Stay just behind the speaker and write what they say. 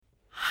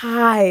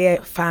Hi,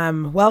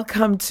 fam.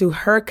 Welcome to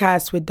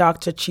Hercast with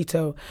Dr.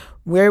 Chito,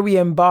 where we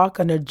embark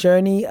on a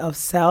journey of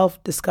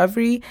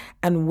self-discovery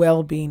and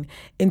well-being.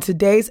 In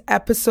today's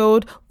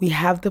episode, we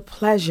have the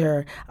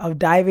pleasure of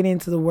diving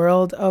into the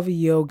world of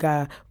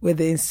yoga with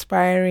the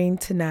inspiring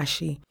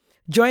Tinashi.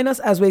 Join us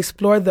as we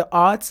explore the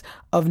arts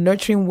of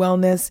nurturing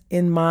wellness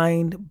in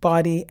mind,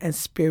 body, and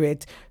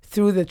spirit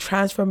through the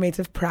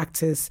transformative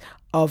practice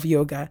of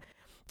yoga.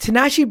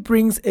 Tinashi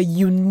brings a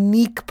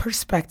unique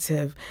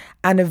perspective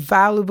and a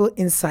valuable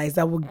insights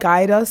that will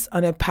guide us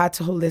on a path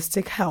to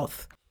holistic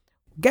health.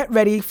 Get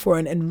ready for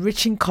an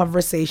enriching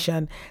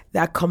conversation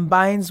that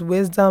combines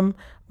wisdom,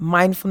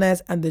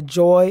 mindfulness, and the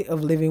joy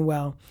of living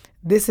well.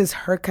 This is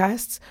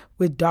Hercast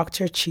with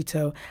Dr.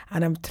 Chito,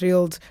 and I'm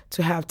thrilled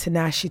to have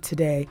Tinashi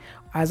today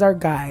as our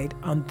guide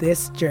on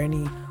this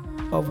journey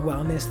of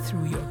wellness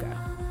through yoga.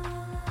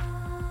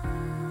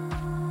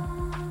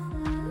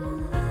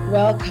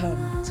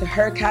 Welcome to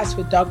Hercast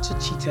with Dr.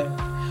 Chito,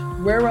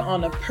 where we're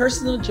on a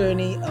personal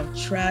journey of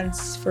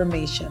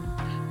transformation,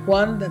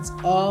 one that's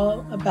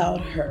all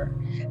about her,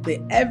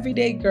 the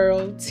everyday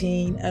girl,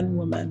 teen, and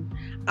woman.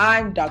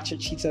 I'm Dr.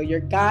 Chito, your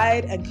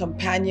guide and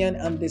companion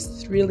on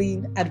this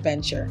thrilling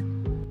adventure.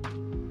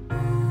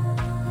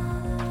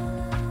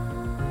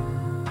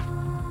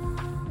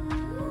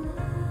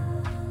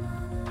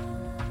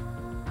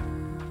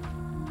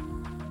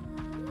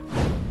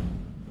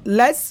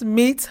 Let's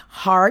meet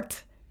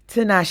Heart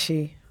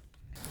Tinashi.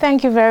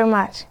 Thank you very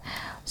much.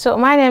 So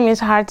my name is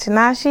Heart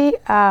Tinashi.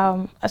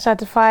 A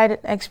certified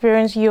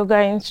experienced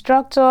yoga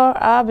instructor.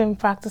 I've been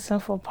practicing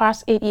for the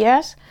past 8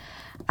 years,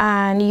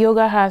 and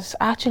yoga has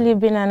actually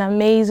been an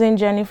amazing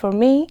journey for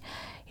me.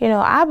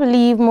 I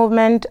believe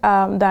movement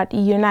that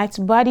unites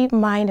body,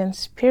 mind, and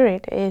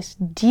spirit is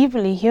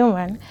deeply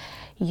human.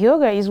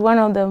 Yoga is one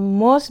of the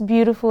most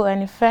beautiful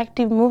and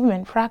effective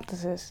movement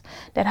practices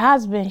that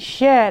has been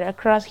shared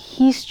across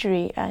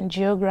history and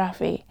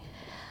geography.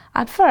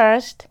 At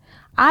first,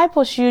 I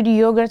pursued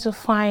yoga to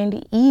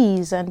find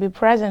ease and be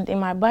present in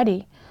my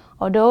body,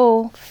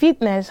 although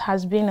fitness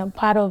has been a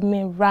part of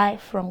me right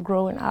from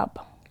growing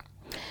up.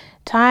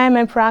 Time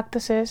and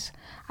practices,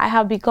 I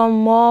have become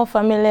more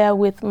familiar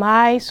with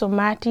my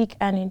somatic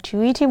and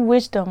intuitive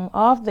wisdom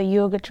of the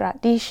yoga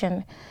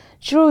tradition.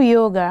 Through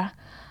yoga,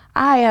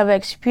 I have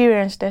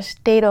experienced a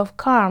state of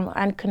calm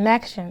and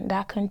connection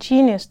that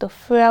continues to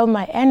fuel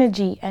my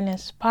energy and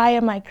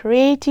inspire my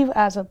creative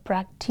as a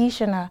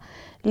practitioner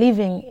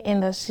living in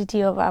the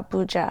city of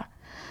Abuja.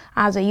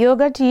 As a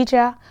yoga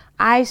teacher,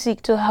 I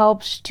seek to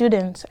help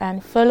students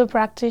and fellow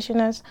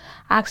practitioners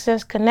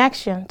access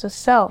connection to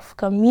self,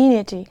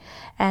 community,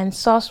 and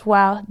source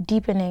while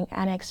deepening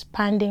and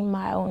expanding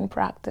my own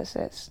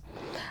practices.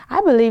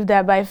 I believe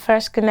that by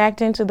first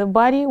connecting to the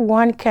body,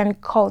 one can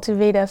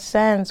cultivate a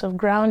sense of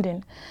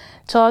grounding,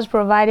 thus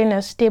providing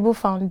a stable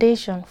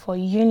foundation for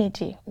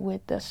unity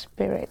with the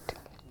spirit.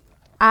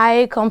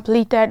 I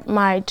completed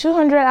my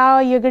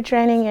 200-hour yoga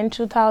training in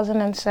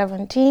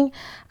 2017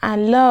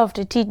 and love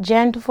to teach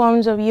gentle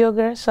forms of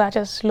yoga such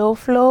as slow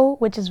flow,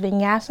 which is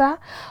vinyasa,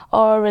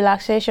 or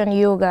relaxation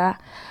yoga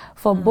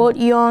for both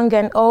young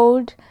and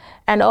old.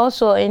 And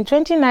also in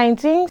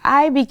 2019,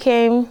 I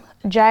became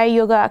Jaya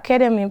Yoga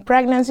Academy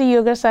Pregnancy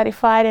Yoga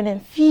Certified and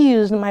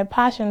infused my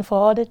passion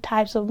for other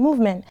types of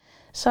movement,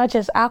 such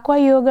as aqua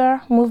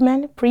yoga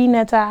movement,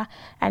 prenatal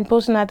and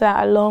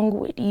postnatal, along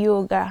with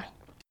yoga.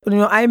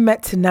 I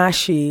met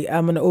Tinashi.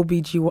 I'm an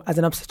OBG as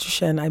an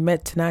obstetrician. I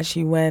met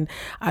Tinashi when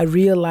I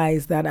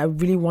realized that I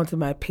really wanted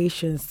my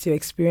patients to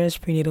experience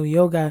prenatal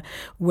yoga,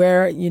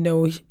 where,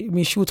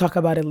 she will talk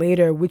about it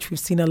later, which we've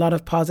seen a lot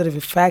of positive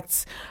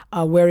effects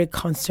where it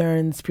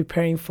concerns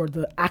preparing for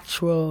the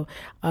actual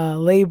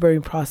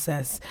laboring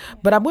process.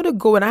 But I'm going to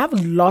go, and I have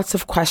lots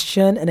of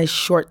questions in a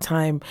short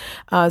time.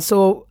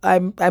 So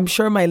I'm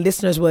sure my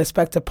listeners will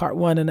expect a part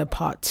 1 and a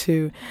part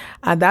 2,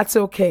 and that's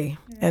okay.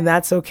 And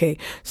that's okay.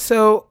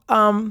 So,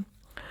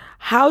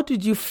 how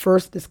did you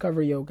first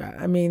discover yoga?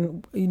 I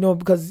mean,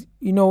 because,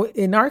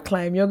 in our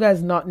climate, yoga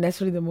is not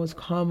necessarily the most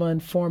common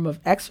form of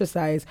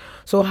exercise.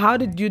 So how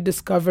did you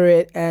discover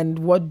it, and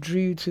what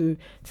drew you to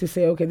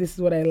say, okay, this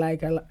is what I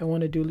like. I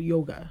want to do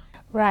yoga?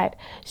 Right.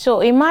 So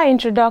in my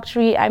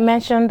introductory, I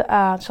mentioned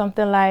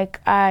something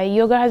like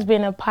yoga has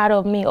been a part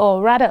of me,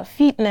 or rather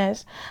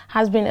fitness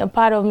has been a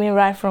part of me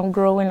right from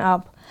growing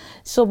up.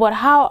 So, but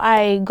how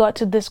I got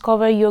to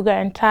discover yoga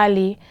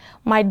entirely,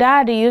 my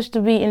dad used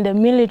to be in the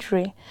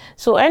military.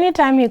 So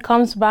anytime he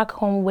comes back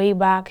home way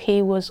back,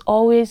 he was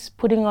always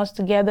putting us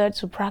together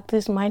to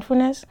practice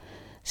mindfulness,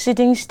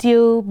 sitting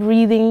still,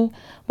 breathing.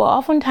 But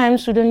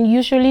oftentimes we don't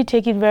usually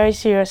take it very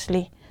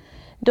seriously.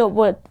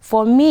 But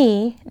for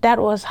me, that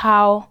was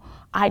how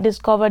I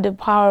discovered the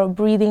power of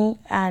breathing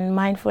and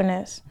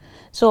mindfulness.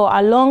 So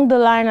along the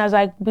line, as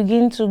I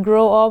begin to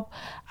grow up,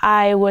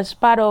 I was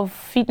part of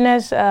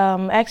fitness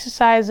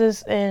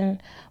exercises in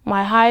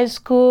my high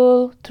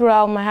school,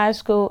 throughout my high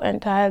school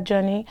entire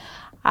journey.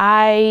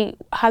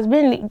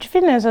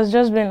 Fitness has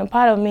just been a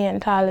part of me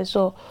entirely.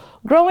 So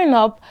growing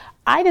up,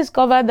 I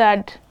discovered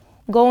that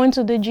going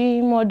to the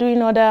gym or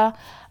doing other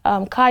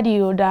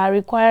cardio that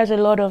requires a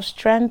lot of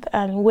strength,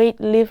 and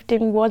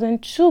weightlifting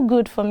wasn't too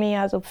good for me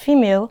as a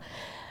female.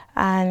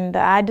 And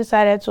I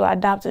decided to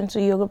adapt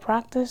into yoga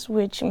practice,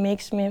 which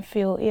makes me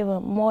feel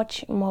even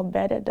much more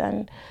better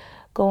than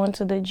going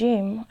to the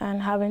gym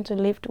and having to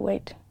lift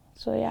weight.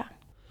 So yeah.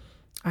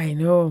 I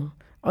know.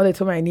 All they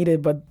told me I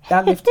needed, but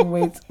that lifting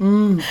weights,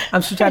 I'm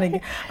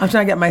trying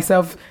to get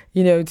myself,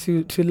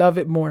 to love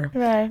it more.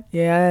 Right.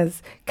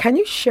 Yes. Can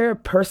you share a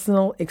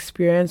personal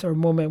experience or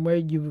moment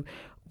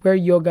where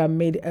yoga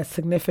made a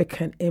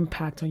significant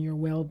impact on your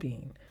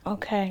well-being?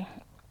 Okay.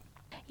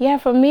 Yeah,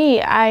 for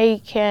me,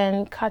 I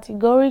can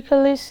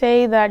categorically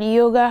say that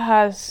yoga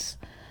has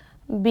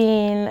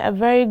been a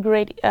very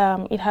great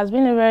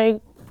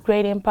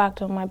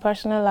impact on my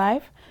personal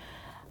life.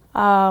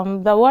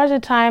 There was a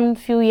time a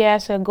few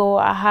years ago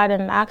I had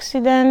an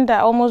accident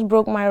that almost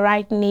broke my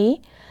right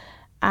knee,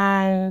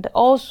 and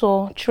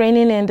also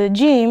training in the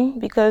gym,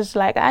 because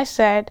like I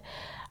said,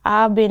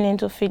 I've been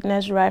into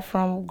fitness right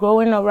from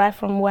growing up, right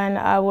from when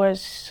I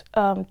was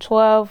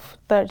 12,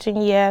 13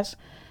 years.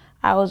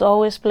 I was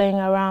always playing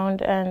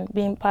around and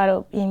being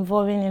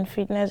involving in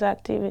fitness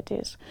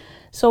activities.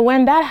 So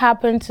when that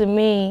happened to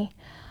me,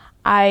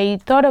 I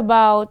thought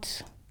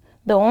about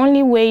the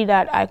only way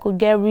that I could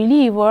get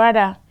relief, or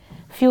rather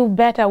feel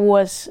better,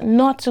 was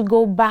not to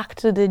go back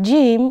to the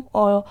gym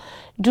or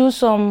do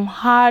some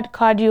hard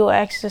cardio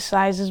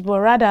exercises, but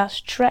rather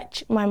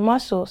stretch my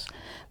muscles,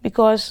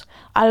 because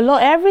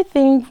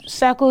everything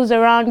circles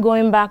around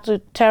going back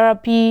to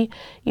therapy,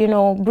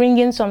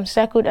 bringing some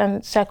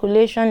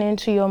circulation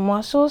into your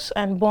muscles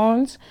and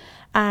bones.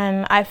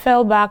 And I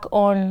fell back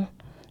on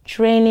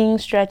training,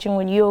 stretching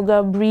with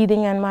yoga,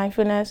 breathing and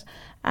mindfulness.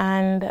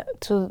 And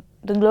to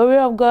the glory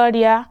of God,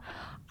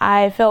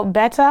 I felt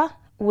better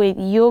with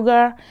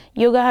yoga.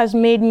 Yoga has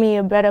made me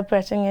a better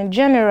person in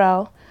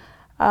general.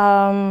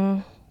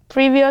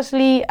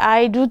 Previously,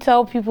 I do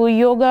tell people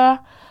yoga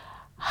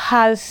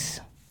has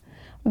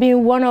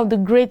been one of the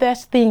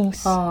greatest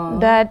things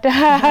that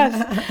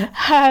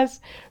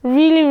has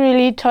really,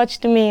 really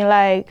touched me.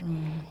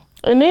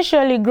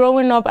 Initially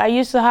growing up, I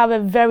used to have a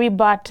very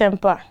bad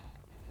temper.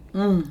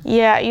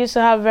 Yeah, I used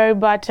to have very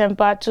bad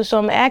temper. To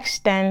some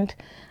extent,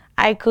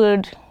 I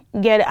could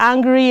get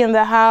angry in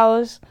the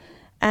house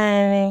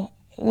and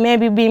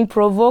maybe being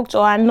provoked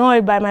or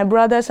annoyed by my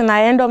brothers, and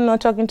I end up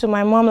not talking to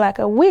my mom like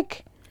a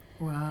week.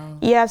 Wow.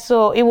 Yeah,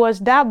 so it was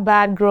that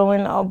bad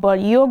growing up,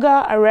 but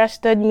yoga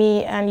arrested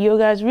me, and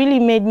yoga has really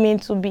made me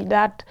to be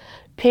that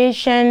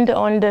patient,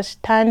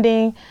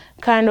 understanding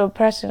kind of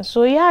person.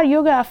 So yeah,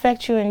 yoga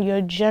affects you in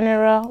your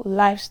general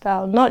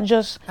lifestyle, not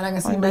just and I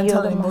can see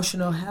mental and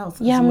emotional health.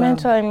 Yeah, as well.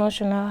 mental,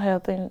 emotional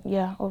health, and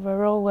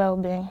overall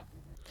well-being.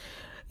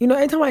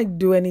 Anytime I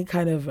do any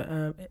kind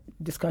of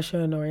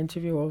discussion or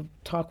interview or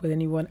talk with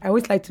anyone, I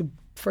always like to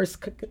first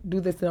do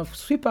this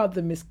sweep out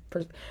the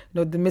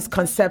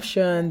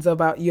misconceptions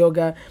about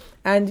yoga.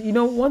 And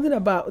one thing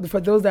about, for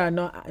those that are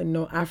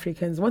not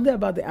Africans, one thing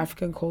about the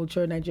African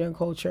culture, Nigerian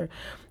culture,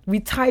 we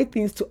tie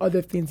things to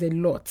other things a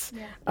lot.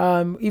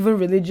 Even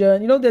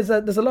religion, there's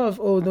a lot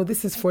of,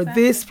 this is for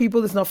this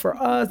people, it's not for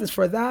us, it's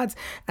for that.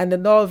 And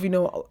then a lot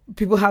of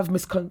people have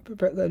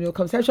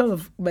misconceptions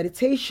of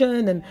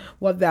meditation and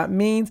what that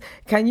means.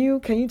 Can you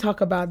talk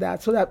about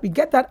that so that we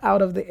get that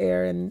out of the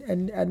air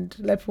and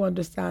let people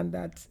understand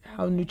that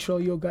how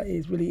neutral yoga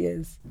really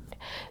is?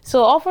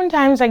 So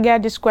oftentimes I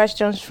get these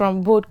questions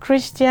from both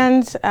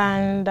Christians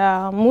and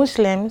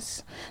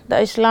Muslims, the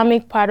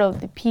Islamic part of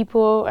the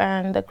people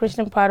and the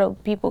Christian part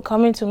of people,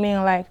 coming to me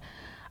and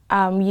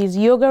is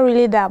yoga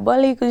really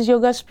diabolic? Is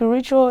yoga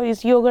spiritual?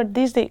 Is yoga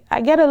this thing?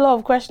 I get a lot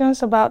of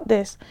questions about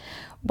this.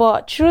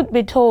 But truth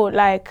be told,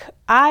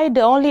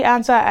 the only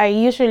answer I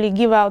usually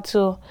give out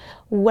to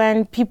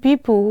when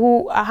people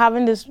who are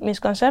having this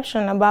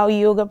misconception about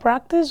yoga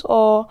practice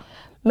or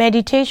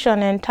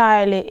meditation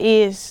entirely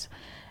is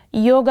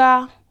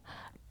yoga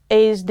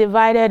is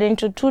divided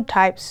into two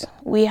types.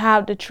 We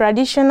have the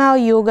traditional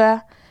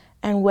yoga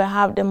and we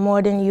have the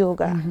modern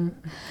yoga. Mm-hmm.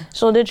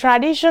 So the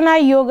traditional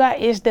yoga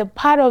is the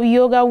part of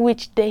yoga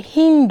which the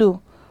Hindu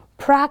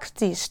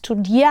practice to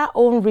their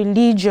own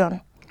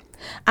religion.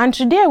 And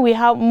today we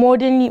have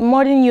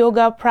modern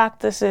yoga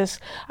practices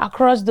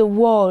across the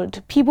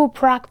world. People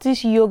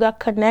practice yoga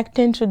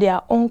connecting to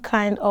their own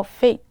kind of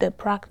faith they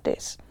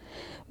practice.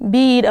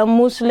 Be it a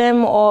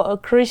Muslim or a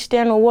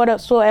Christian or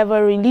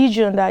whatsoever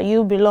religion that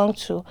you belong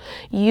to,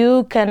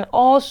 you can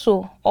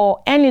also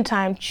or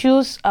anytime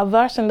choose a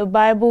verse in the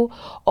Bible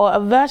or a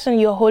verse in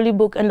your holy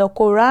book in the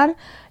Quran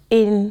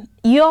in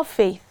your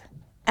faith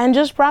and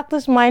just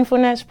practice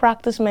mindfulness,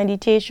 practice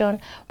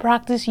meditation,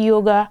 practice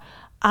yoga,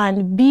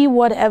 and be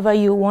whatever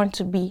you want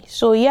to be.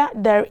 So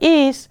there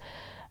is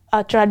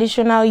a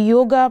traditional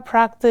yoga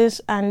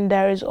practice and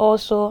there is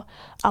also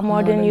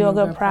modern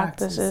yoga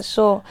practices.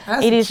 So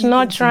That's it a is key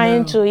not thing to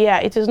trying know.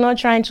 it is not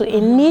trying to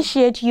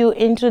initiate you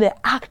into the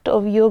act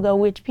of yoga,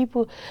 which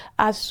people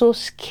are so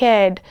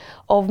scared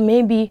of.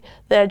 Maybe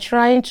they're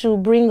trying to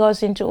bring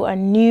us into a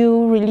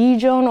new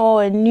religion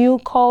or a new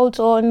cult,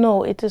 or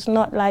no, it is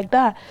not like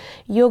that.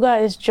 Yoga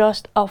is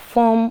just a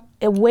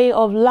way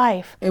of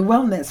life. A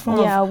wellness, form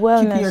Yeah, of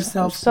wellness, keeping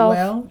yourself self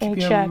well, in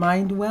keeping your check.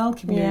 mind well,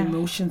 keeping your Yeah.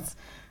 emotions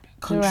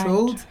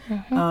controlled.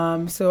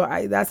 So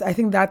I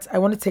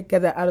want to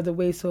get that out of the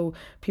way, so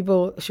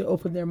people should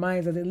open their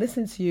minds as they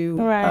listen to you.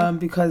 Right.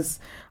 Because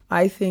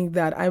I think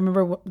that I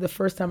remember the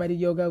first time I did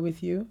yoga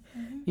with you,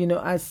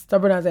 as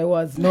stubborn as I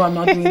was, no, I'm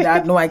not doing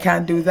that, no, I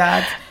can't do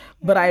that.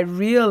 But I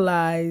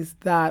realized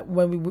that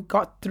when we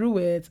got through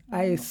it,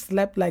 I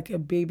slept like a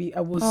baby.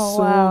 I was so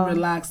wow.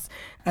 relaxed.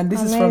 And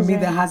this is from me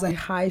that Amazing. has a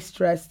high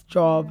stress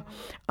job.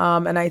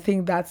 And I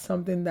think that's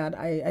something that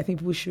I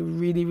think we should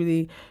really,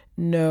 really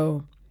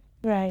know.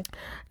 Right.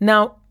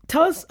 Now,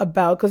 tell us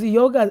about, because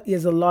yoga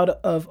is a lot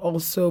of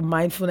also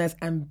mindfulness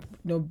and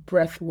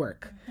breath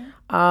work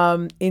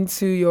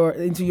into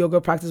yoga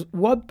practice.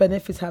 What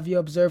benefits have you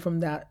observed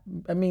from that?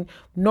 I mean,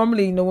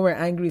 normally, when we're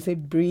angry, say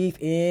breathe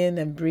in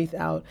and breathe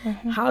out.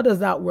 How does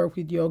that work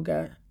with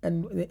yoga?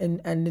 And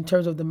in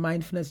terms of the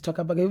mindfulness, talk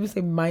about, we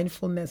say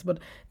mindfulness, but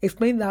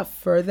explain that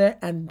further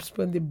and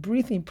explain the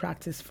breathing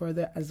practice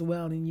further as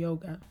well in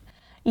yoga.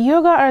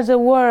 Yoga as a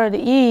word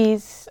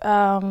is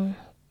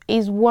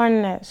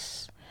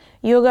oneness.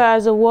 Yoga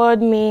as a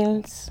word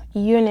means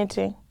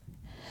unity.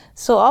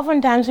 So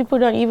oftentimes people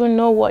don't even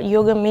know what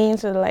yoga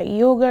means. They're like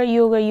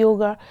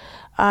yoga.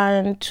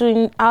 And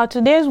in our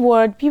today's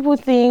world, people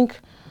think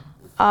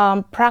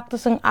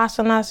practicing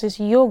asanas is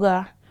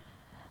yoga,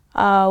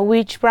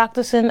 which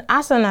practicing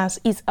asanas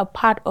is a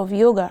part of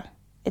yoga.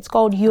 It's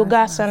called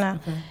yogasana.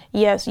 Okay.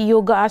 Yes,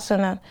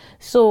 yogasana.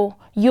 So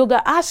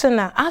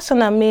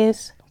asana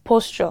means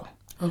posture.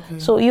 Okay.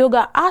 So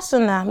yoga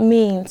asana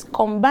means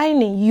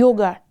combining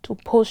yoga to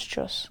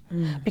postures,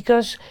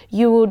 because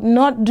you would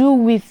not do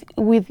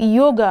with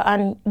yoga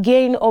and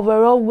gain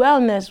overall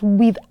wellness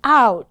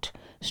without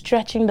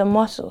stretching the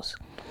muscles.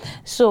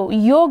 So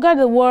yoga,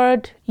 the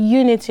word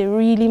unity,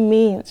 really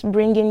means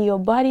bringing your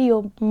body,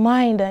 your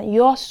mind, and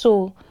your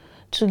soul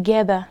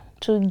together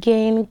to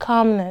gain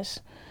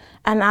calmness.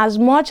 And as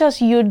much as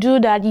you do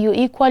that, you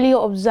equally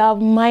observe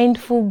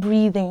mindful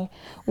breathing,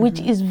 which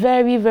is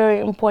very, very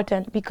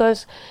important,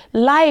 because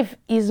life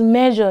is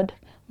measured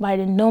by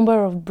the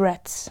number of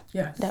breaths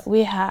that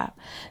we have.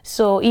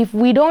 So if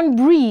we don't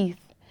breathe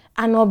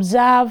and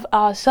observe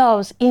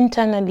ourselves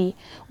internally,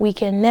 we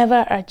can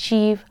never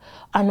achieve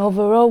an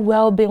overall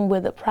well-being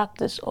with the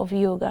practice of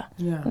yoga.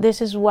 Yeah.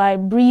 This is why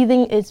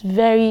breathing is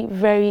very,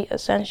 very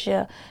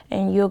essential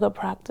in yoga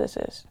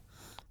practices.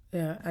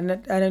 Yeah, and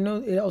I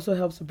know it also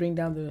helps to bring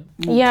down the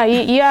mood. Yeah.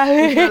 Like,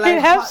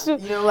 it helps to.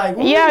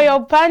 ooh.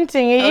 You're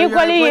panting. Or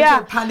Equally, you're going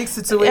to a panic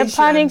situation. A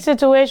panic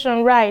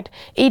situation, right?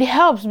 It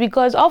helps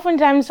because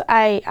oftentimes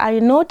I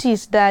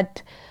notice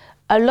that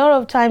a lot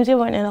of times,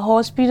 even in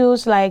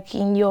hospitals, like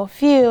in your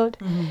field,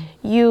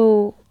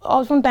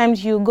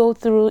 oftentimes you go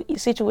through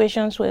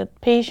situations with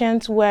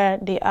patients where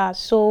they are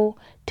so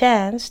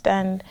tensed,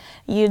 and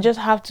you just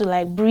have to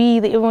like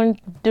breathe. Even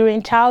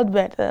during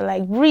childbirth,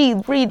 like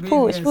breathe,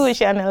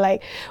 push, and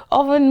like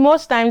often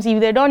most times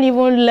if they don't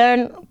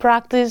even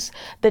practice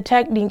the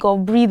technique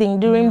of breathing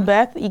during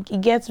birth,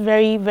 it gets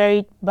very,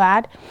 very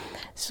bad.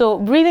 So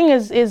breathing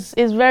is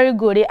very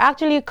good. It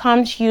actually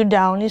calms you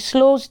down. It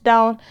slows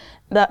down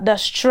the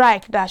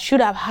strike that should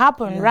have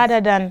happened,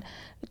 rather than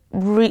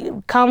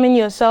calming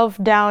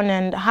yourself down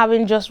and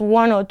having just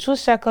 1 or 2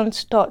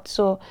 seconds thought.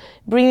 So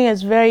breathing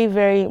is very,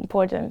 very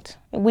important.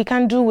 We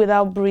can't do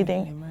without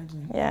breathing. I can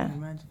imagine. Yeah. I can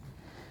imagine.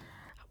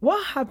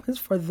 What happens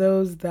for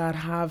those that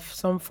have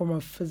some form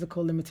of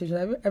physical limitation?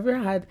 Have you ever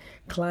had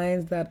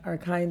clients that are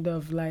kind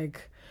of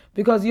like,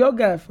 because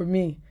yoga for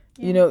me,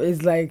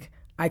 is like,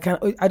 I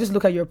just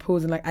look at your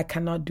pose and like, I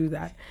cannot do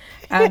that.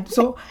 And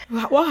so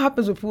what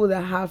happens with people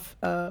that have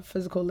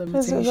physical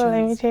limitations? Physical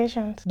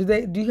limitations.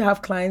 Do you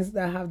have clients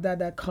that have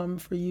that come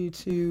for you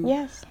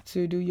to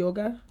do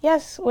yoga?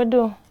 Yes, we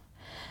do.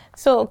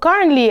 So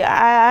currently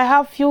I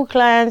have few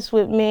clients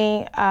with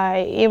me. I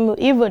am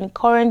even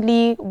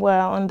currently we're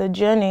on the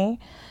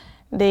journey.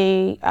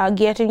 They are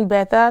getting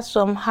better.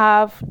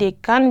 They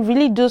can't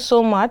really do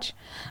so much.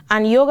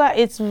 And yoga,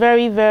 it's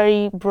very,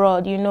 very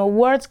broad.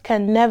 Words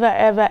can never,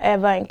 ever,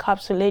 ever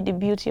encapsulate the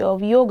beauty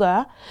of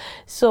yoga.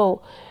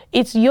 So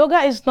yoga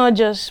is not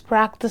just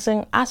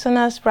practicing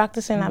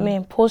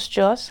asanas,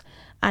 postures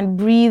and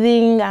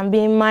breathing and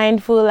being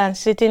mindful and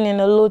sitting in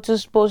a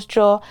lotus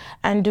posture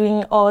and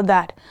doing all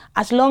that.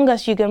 As long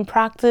as you can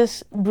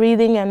practice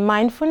breathing and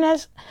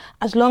mindfulness,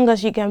 as long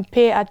as you can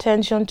pay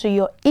attention to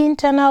your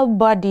internal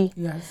body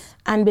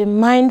and be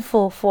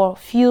mindful for a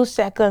few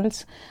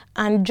seconds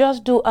and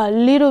just do a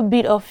little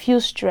bit of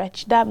few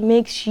stretch, that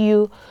makes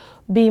you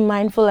be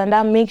mindful and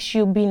that makes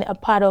you being a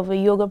part of a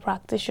yoga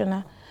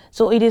practitioner.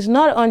 So it is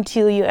not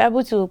until you're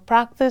able to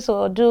practice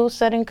or do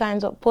certain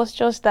kinds of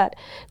postures that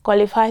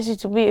qualifies you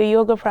to be a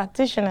yoga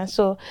practitioner.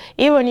 So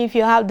even if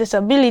you have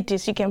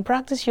disabilities, you can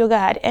practice yoga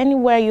at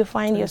anywhere you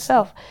find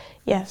yourself.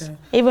 Yes. Okay.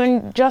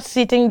 Even just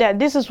sitting there.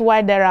 This is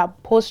why there are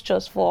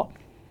postures for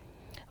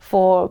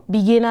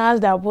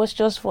beginners, there are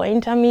postures for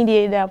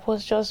intermediate, there are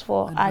postures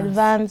for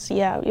advanced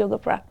yoga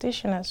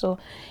practitioners. So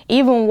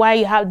even while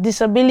you have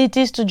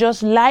disabilities to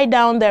just lie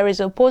down, there is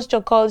a posture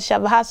called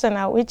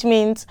Shavasana, which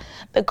means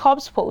the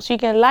corpse pose. You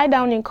can lie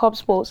down in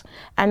corpse pose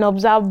and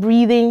observe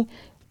breathing,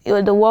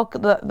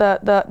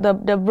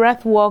 the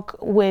breath work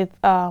with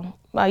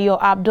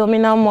your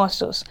abdominal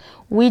muscles,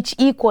 which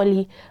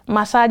equally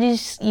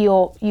massages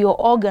your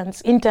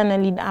organs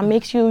internally and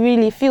makes you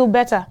really feel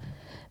better.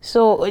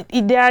 So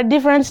there are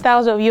different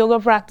styles of yoga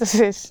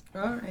practices.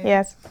 All right.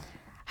 Yes.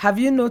 Have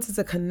you noticed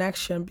a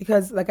connection?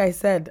 Because like I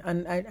said,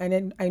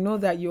 and I know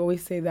that you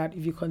always say that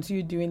if you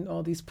continue doing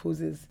all these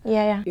poses,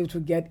 it will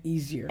get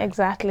easier.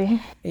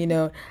 Exactly.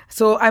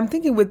 So I'm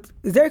thinking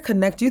is there a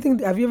connect? Do you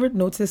think, have you ever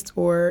noticed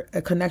or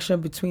a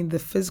connection between the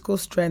physical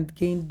strength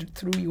gained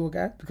through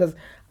yoga? Because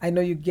I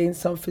know you gained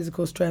some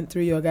physical strength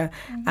through yoga,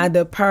 and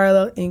the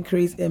parallel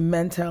increase in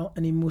mental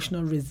and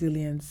emotional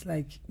resilience,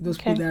 like those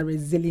people that are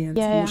resilient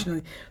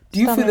emotionally.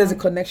 Do you feel there's a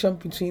connection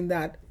between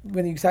that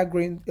when you start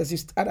growing, as you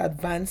start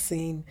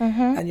advancing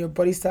and your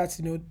body starts,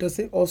 does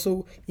it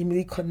also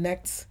immediately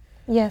connect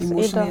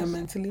emotionally and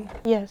mentally?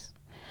 Yes,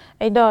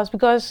 it does,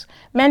 because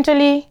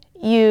mentally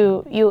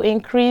you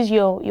increase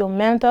your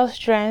mental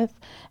strength.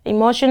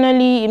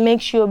 Emotionally, it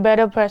makes you a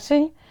better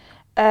person.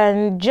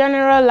 And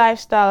general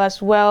lifestyle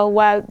as well,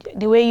 while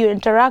the way you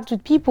interact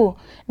with people,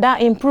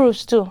 that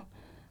improves too.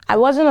 I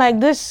wasn't like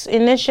this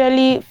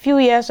initially. A few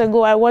years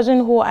ago, I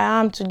wasn't who I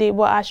am today,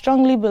 but I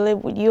strongly believe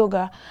with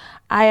yoga,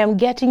 I am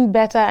getting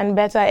better and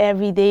better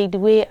every day, the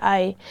way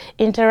I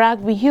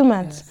interact with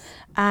humans. Yes.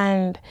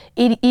 And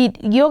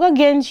yoga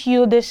gains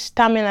you this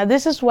stamina.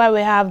 This is why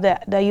we have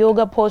the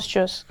yoga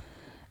postures.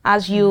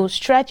 As you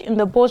stretch in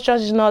the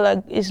postures,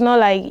 it's not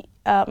like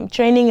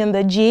training in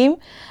the gym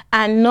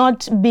and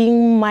not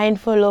being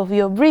mindful of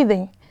your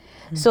breathing.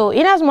 So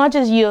in as much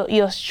as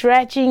you're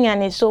stretching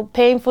and it's so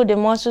painful, the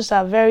muscles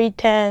are very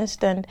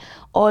tensed and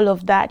all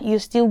of that, you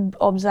still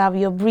observe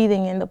your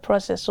breathing in the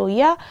process. So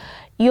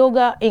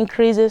yoga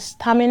increases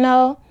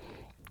stamina,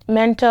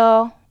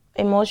 mental,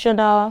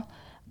 emotional,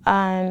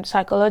 and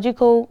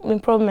psychological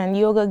improvement.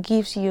 Yoga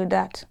gives you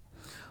that.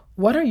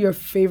 What are your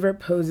favorite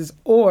poses,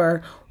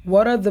 or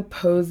what are the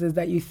poses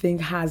that you think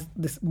has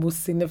the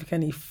most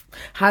significant, your favorite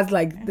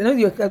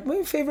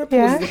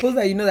poses, the poses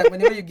that that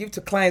whenever you give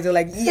to clients, they're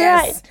like,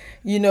 yes,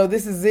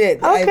 this is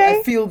it. Okay.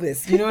 I feel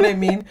this. You know what I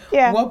mean?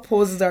 What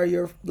poses are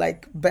your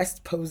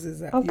best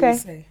poses that you would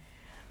say?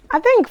 I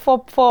think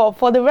for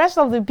the rest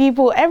of the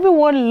people,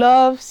 everyone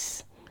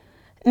loves.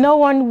 No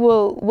one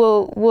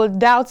will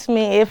doubt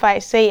me if I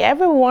say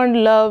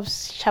everyone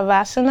loves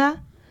Shavasana.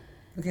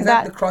 Okay, is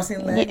that the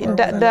crossing leg?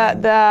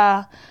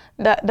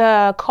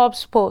 The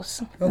corpse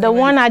pose. Okay, the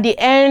one at the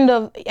end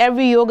of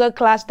every yoga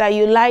class that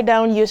you lie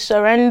down, you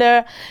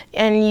surrender,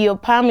 and your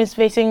palm is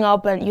facing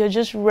up, and you're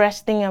just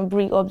resting and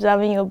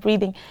observing your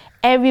breathing.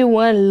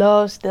 Everyone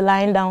loves the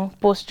lying down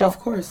posture. Of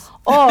course.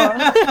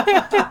 I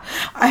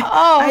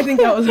think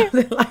I was on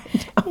the lying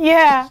down.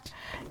 Yeah.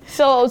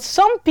 So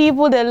some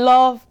people, they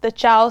love the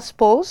child's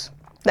pose.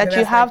 That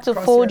you have to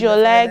fold your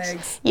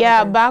legs.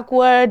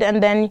 Backward,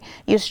 and then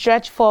you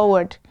stretch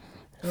forward.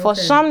 For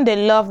some, they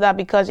love that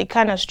because it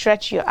kind of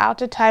stretches your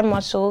outer thigh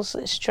muscles,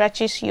 it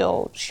stretches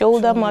your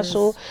shoulder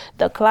muscle,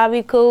 the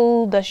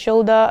clavicle, the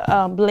shoulder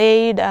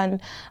blade,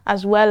 and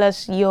as well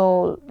as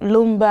your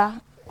lumbar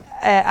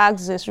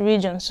axis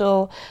region.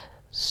 So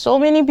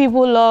many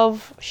people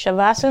love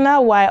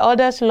Shavasana, while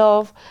others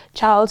love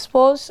child's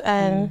pose,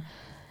 and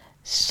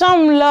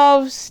some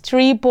loves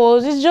tree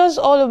pose. It's just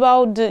all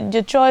about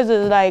the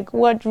choices, like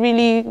what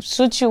really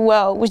suits you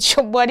well with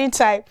your body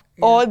type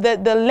or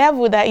the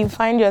level that you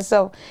find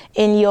yourself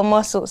in your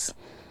muscles.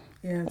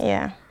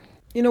 Yeah.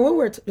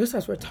 When just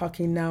as we're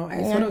talking now,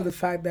 I thought of the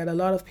fact that a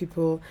lot of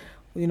people,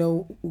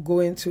 go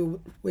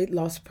into weight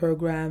loss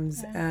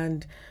programs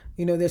and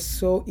they're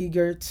so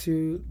eager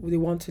they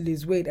want to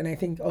lose weight. And I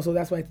think also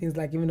that's why things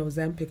like even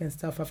Ozempic and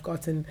stuff have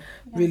gotten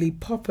really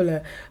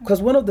popular.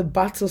 Because one of the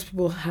battles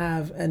people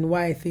have, and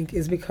why I think,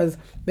 is because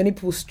many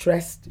people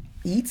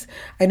eat.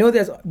 I know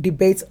there's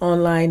debates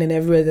online and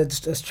everywhere that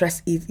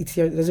stress eat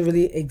here doesn't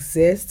really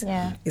exist.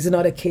 It's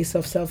not a case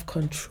of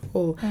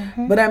self-control.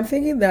 But I'm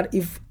thinking that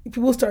if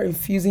people start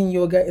infusing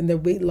yoga in their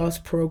weight loss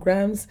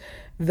programs,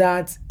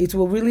 that it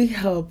will really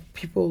help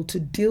people to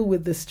deal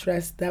with the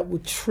stress that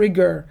would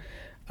trigger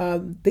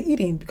the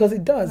eating, because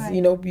it does.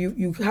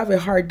 You have a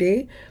hard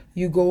day,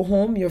 you go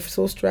home, you're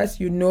so stressed,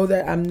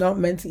 that I'm not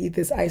meant to eat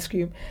this ice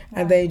cream,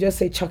 and then you just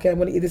say, chuck it, I'm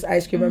going to eat this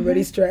ice cream, I'm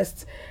really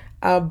stressed.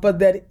 But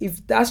that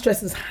if that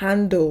stress is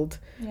handled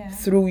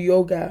through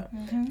yoga,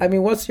 I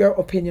mean, what's your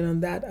opinion on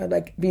that?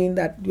 Like being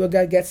that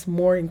yoga gets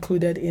more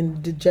included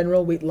in the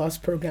general weight loss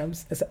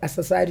programs as a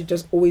society,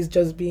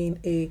 just being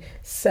a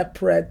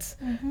separate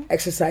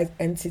exercise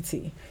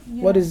entity.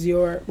 Yeah.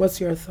 What's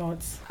your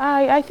thoughts?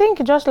 I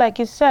think just like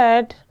you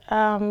said,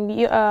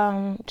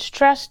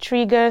 stress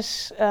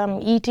triggers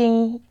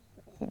eating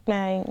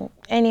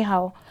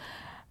anyhow.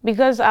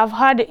 Because I've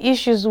had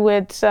issues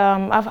with,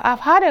 I've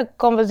had a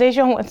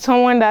conversation with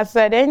someone that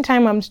said,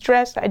 anytime I'm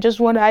stressed, I just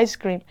want ice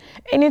cream.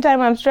 Anytime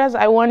I'm stressed,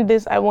 I want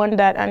this, I want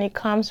that, and it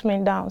calms me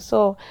down.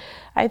 So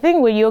I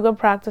think with yoga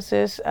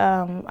practices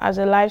as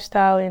a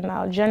lifestyle in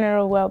our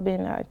general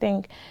well-being, I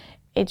think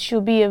it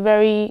should be a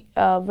very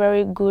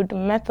good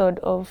method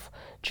of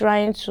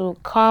trying to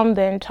calm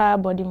the entire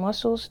body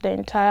muscles, the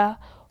entire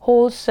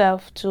whole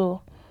self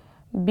to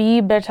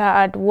be better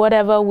at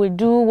whatever we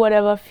do,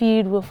 whatever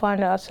field we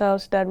find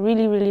ourselves that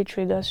really, really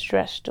triggers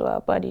stress to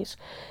our bodies.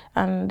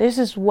 And this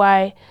is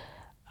why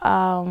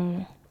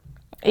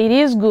it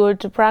is good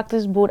to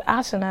practice both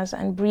asanas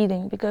and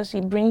breathing, because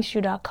it brings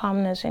you that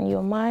calmness in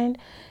your mind.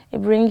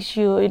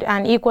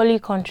 And equally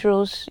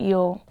controls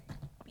your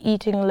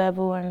eating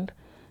level, and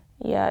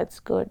it's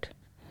good.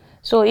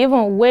 So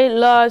even weight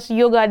loss,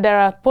 yoga, there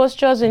are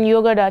postures in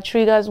yoga that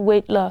triggers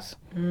weight loss.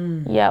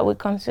 With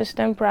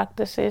consistent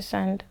practices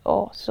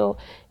so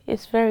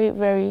it's very,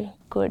 very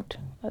good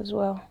as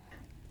well.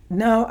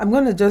 Now, I'm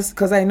going to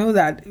because I know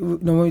that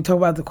when we talk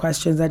about the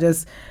questions,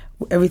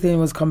 everything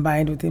was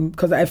combined with him,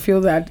 because I feel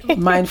that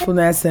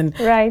mindfulness and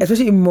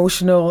especially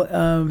emotional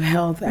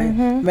health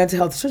and mental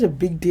health is such a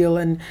big deal.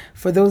 And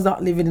for those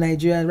not living in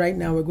Nigeria right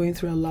now, we're going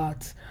through a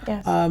lot.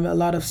 Yes. A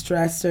lot of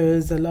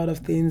stressors, a lot of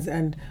things,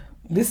 and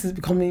this is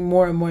becoming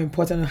more and more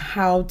important,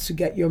 how to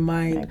get your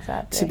mind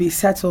to be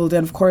settled,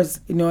 and of course,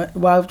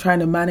 while trying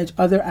to manage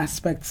other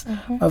aspects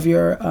of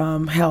your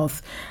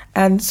health.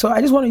 And so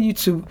I just wanted you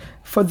to,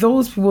 for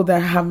those people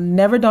that have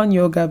never done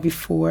yoga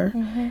before,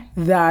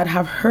 that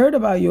have heard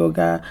about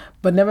yoga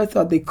but never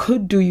thought they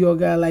could do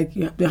yoga, like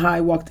how I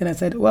walked in, I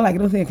said, well, I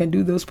don't think I can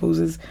do those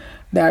poses.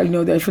 That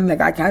they're feeling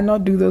like I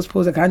cannot do those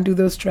poses, I can't do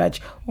those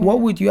stretch. What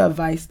would you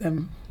advise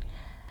them?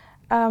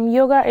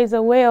 Yoga is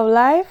a way of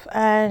life,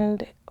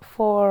 and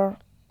for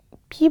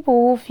people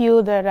who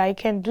feel that I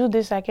can do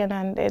this,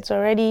 and it's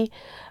already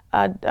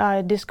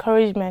a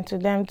discouragement to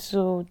them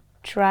to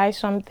try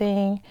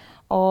something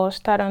or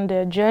start on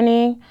their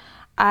journey,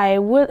 I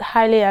would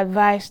highly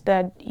advise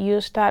that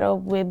you start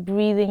off with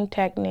breathing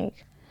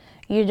technique.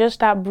 You just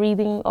start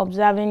breathing,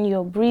 observing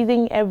your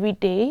breathing every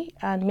day,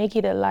 and make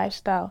it a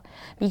lifestyle.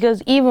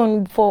 Because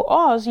even for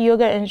us,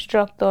 yoga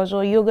instructors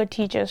or yoga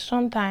teachers,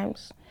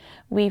 sometimes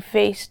we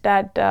face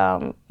that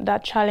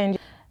challenge,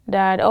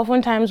 that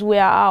oftentimes we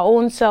are our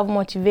own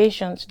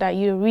self-motivations, that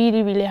you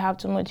really, really have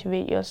to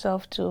motivate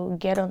yourself to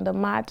get on the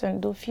mat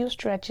and do a few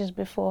stretches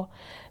before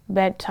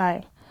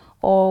bedtime,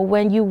 or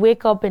when you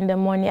wake up in the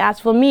morning. As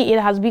for me, it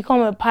has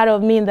become a part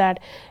of me that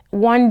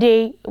one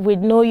day with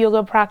no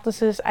yoga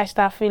practices, I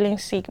start feeling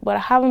sick. But I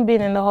haven't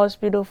been in the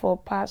hospital for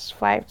past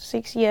 5 to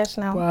 6 years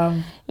now. Wow.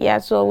 Yeah,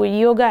 so with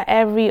yoga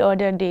every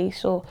other day.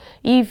 So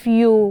if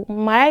you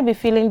might be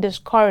feeling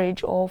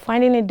discouraged or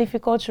finding it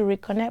difficult to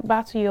reconnect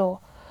back to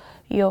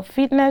your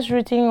fitness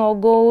routine or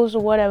goals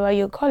or whatever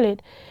you call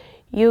it,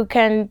 you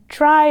can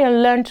try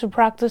and learn to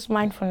practice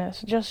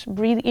mindfulness. Just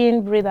breathe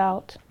in, breathe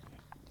out.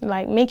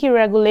 Like make it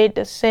regulate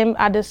the same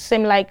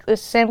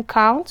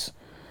counts.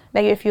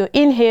 Like if you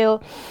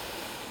inhale,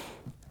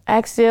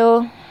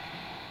 exhale,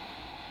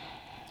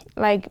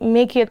 like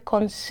make it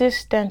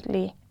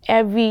consistently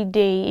every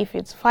day. If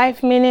it's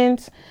 5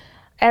 minutes,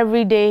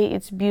 every day,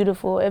 it's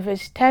beautiful. If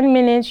it's 10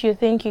 minutes, you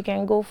think you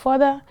can go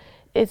further,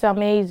 it's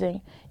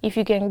amazing. If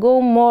you can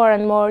go more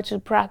and more to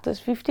practice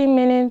 15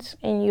 minutes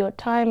in your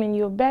time, in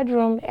your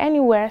bedroom,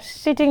 anywhere,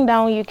 sitting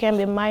down, you can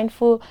be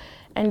mindful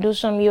and do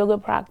some yoga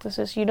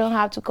practices. You don't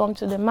have to come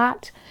to the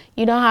mat.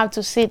 You don't have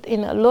to sit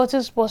in a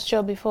lotus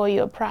posture before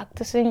you're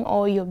practicing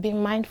or you're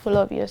being mindful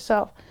of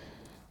yourself.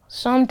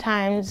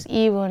 Sometimes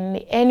even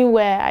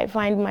anywhere I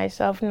find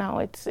myself now,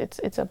 it's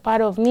a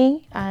part of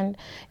me, and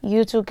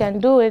you too can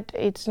do it.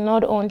 It's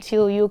not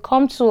until you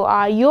come to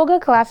our yoga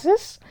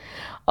classes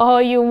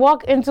or you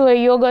walk into a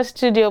yoga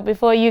studio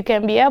before you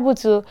can be able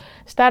to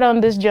start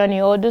on this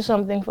journey or do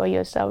something for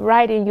yourself.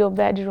 Right in your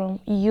bedroom,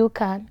 you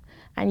can,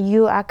 and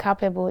you are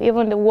capable.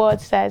 Even the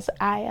word says,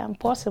 I am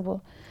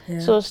possible.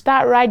 Yeah. So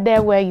start right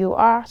there where you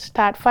are.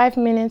 Start 5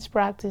 minutes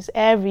practice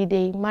every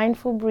day.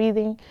 Mindful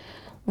breathing.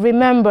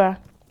 Remember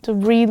to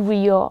breathe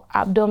with your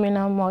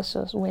abdominal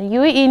muscles. When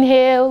you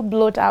inhale,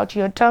 bloat out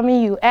your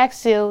tummy. You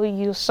exhale,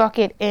 you suck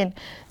it in.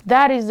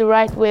 That is the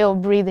right way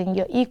of breathing.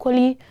 You're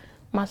equally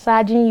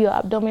massaging your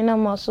abdominal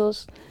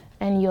muscles,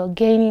 and you're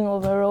gaining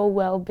overall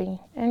well-being,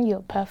 and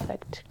you're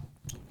perfect.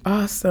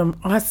 Awesome.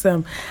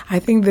 I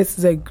think this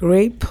is a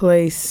great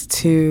place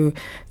to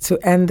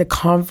end the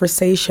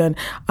conversation.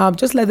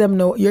 Just let them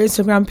know your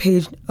Instagram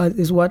page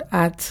is what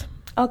at?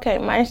 Okay,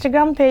 my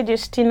Instagram page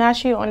is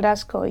Tinashi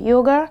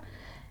 _yoga.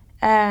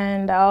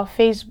 And our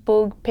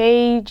Facebook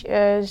page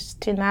is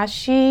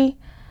Tinashi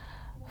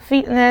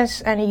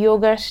Fitness and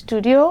Yoga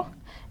Studio.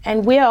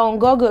 And we are on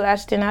Google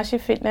as Tinashi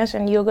Fitness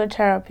and Yoga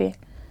Therapy.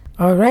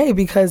 All right,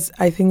 because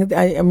I think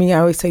I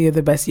always say you're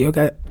the best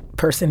yoga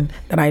person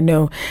that I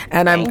know,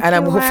 and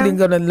I'm hopefully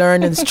going to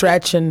learn and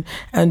stretch and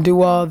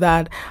do all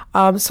that.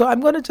 So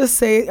I'm going to just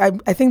say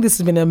I think this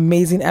has been an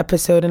amazing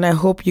episode, and I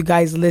hope you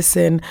guys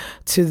listen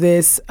to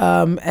this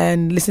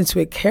and listen to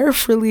it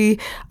carefully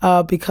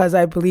because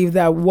I believe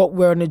that what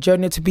we're on a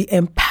journey to be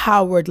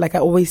empowered. Like I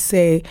always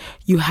say,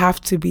 you have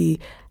to be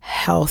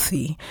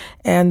healthy.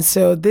 And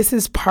so this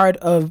is part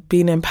of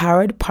being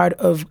empowered, part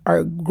of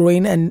our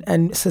growing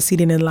and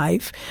succeeding in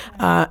life,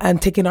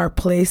 and taking our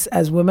place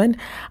as women,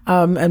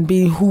 and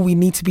being who we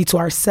need to be to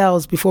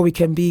ourselves before we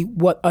can be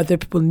what other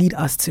people need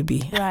us to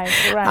be. Right.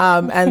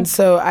 And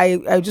so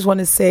I just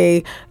want to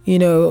say,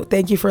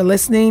 thank you for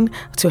listening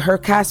to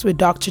Hercast with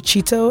Dr.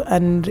 Chito.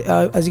 And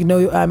as you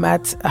know, I'm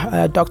at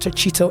Dr.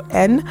 Chito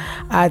N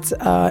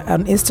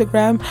on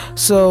Instagram.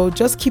 So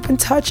just keep in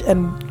touch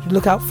and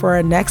look out for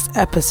our next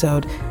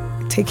episode.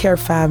 Take care,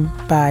 fam.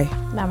 Bye.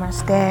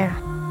 Namaste.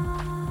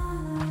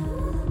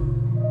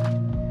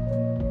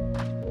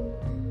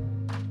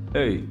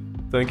 Hey,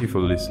 thank you for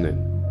listening.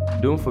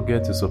 Don't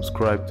forget to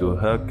subscribe to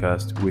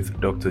Hercast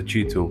with Dr.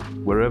 Chito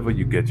wherever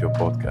you get your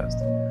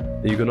podcast.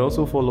 And you can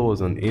also follow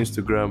us on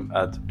Instagram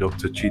at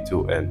Dr.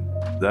 Chito N.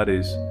 That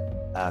is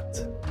at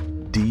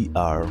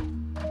DRCHITON.